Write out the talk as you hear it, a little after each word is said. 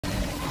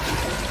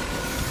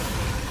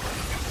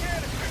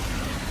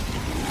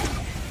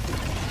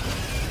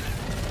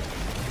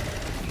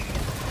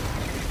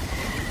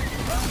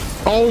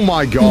Oh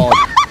my god.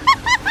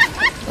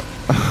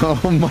 Oh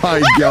my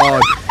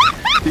god.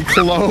 He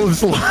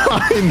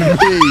clotheslined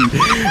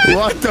me.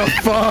 What the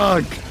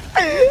fuck?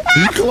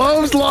 He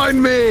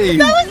clotheslined me.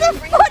 That was the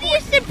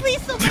funniest shit.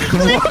 Please,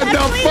 somebody What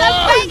the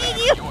fuck?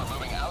 you. You are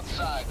moving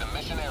outside the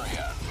mission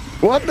area.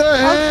 What the I'm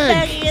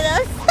heck? begging you.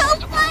 That was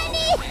so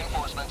funny.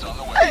 Reinforcements on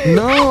the way.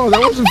 No, that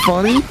wasn't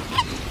funny.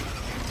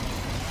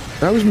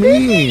 That was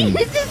mean.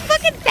 This is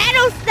fucking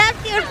Thanos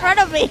snapped you in front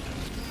of me.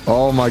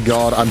 Oh my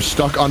god, I'm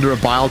stuck under a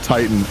Bile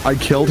Titan. I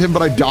killed him,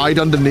 but I died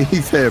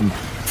underneath him.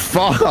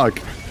 Fuck.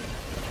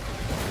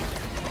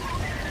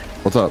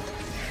 What's up?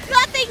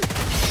 Nothing.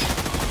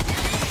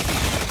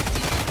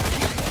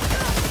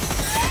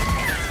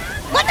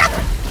 What the?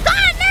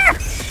 Connor!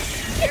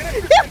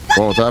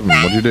 What's happened?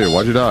 What'd you do?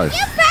 Why'd you die? You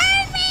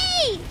burned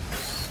me!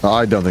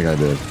 I don't think I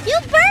did. You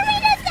burned me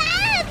to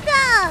death!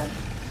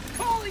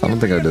 I don't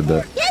think I did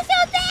that. Yes,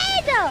 you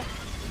did!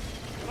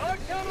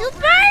 You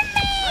burned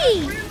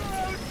me!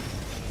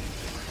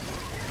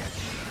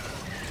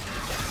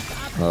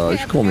 You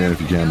should call me in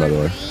if you can, by the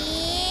way.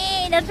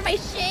 That's my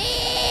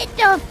shit!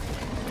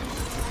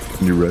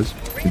 Can you res?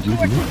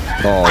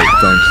 Oh,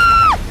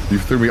 thanks. You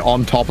threw me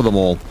on top of them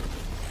all.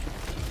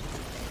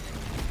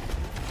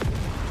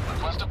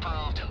 Request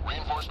approved.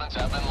 Reinforcements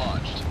have been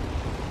launched.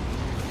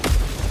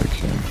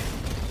 Okay.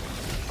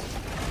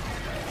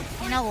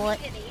 You know what?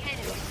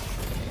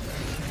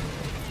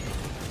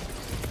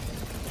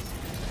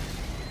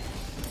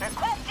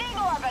 Requesting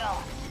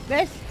orbital.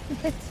 This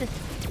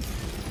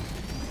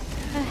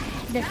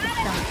is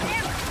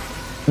something.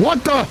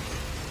 What the?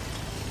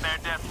 Their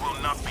death will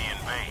not be in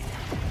vain,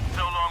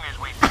 so long as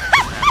we still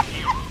have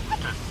heroes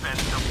to send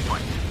to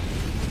fight.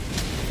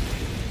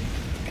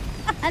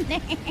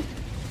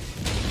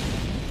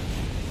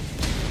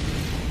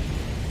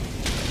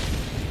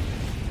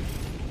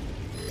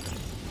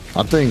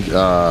 I think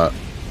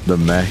the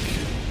mech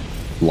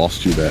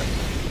lost you there.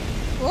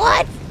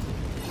 What?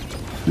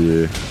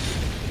 Yeah.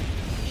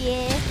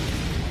 Yeah.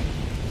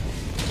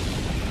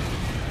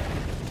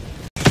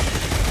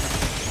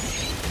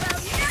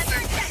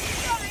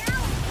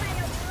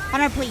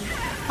 Connor, please.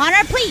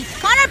 Connor, please.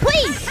 Connor,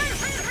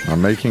 please.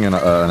 I'm making an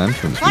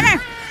entrance. Connor.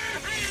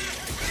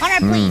 Connor,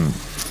 please.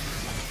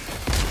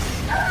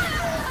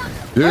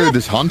 Dude,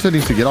 this hunter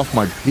needs to get off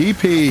my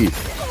pee-pee.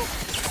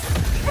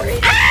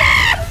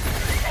 Ah!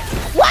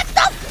 What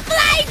the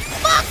flying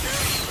fuck?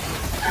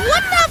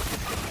 What the?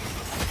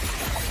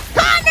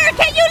 Connor,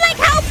 can you like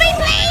help me,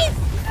 please?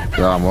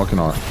 Yeah, I'm working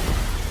on it.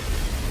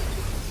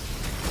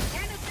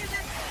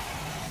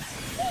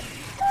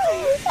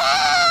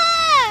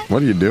 Ah!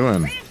 What are you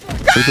doing?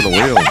 Stick to the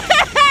wheel.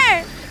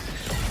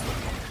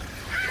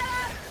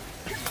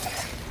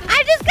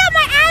 I just got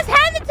my ass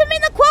handed to me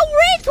in the quote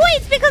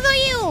retweets because of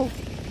you.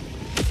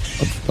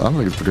 I don't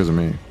think it's because of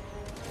me.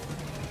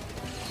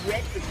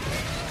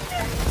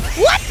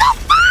 What the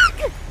fuck?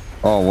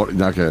 Oh, what?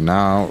 Okay,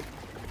 now.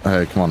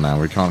 Hey, come on now.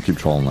 We can't keep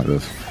trolling like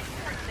this.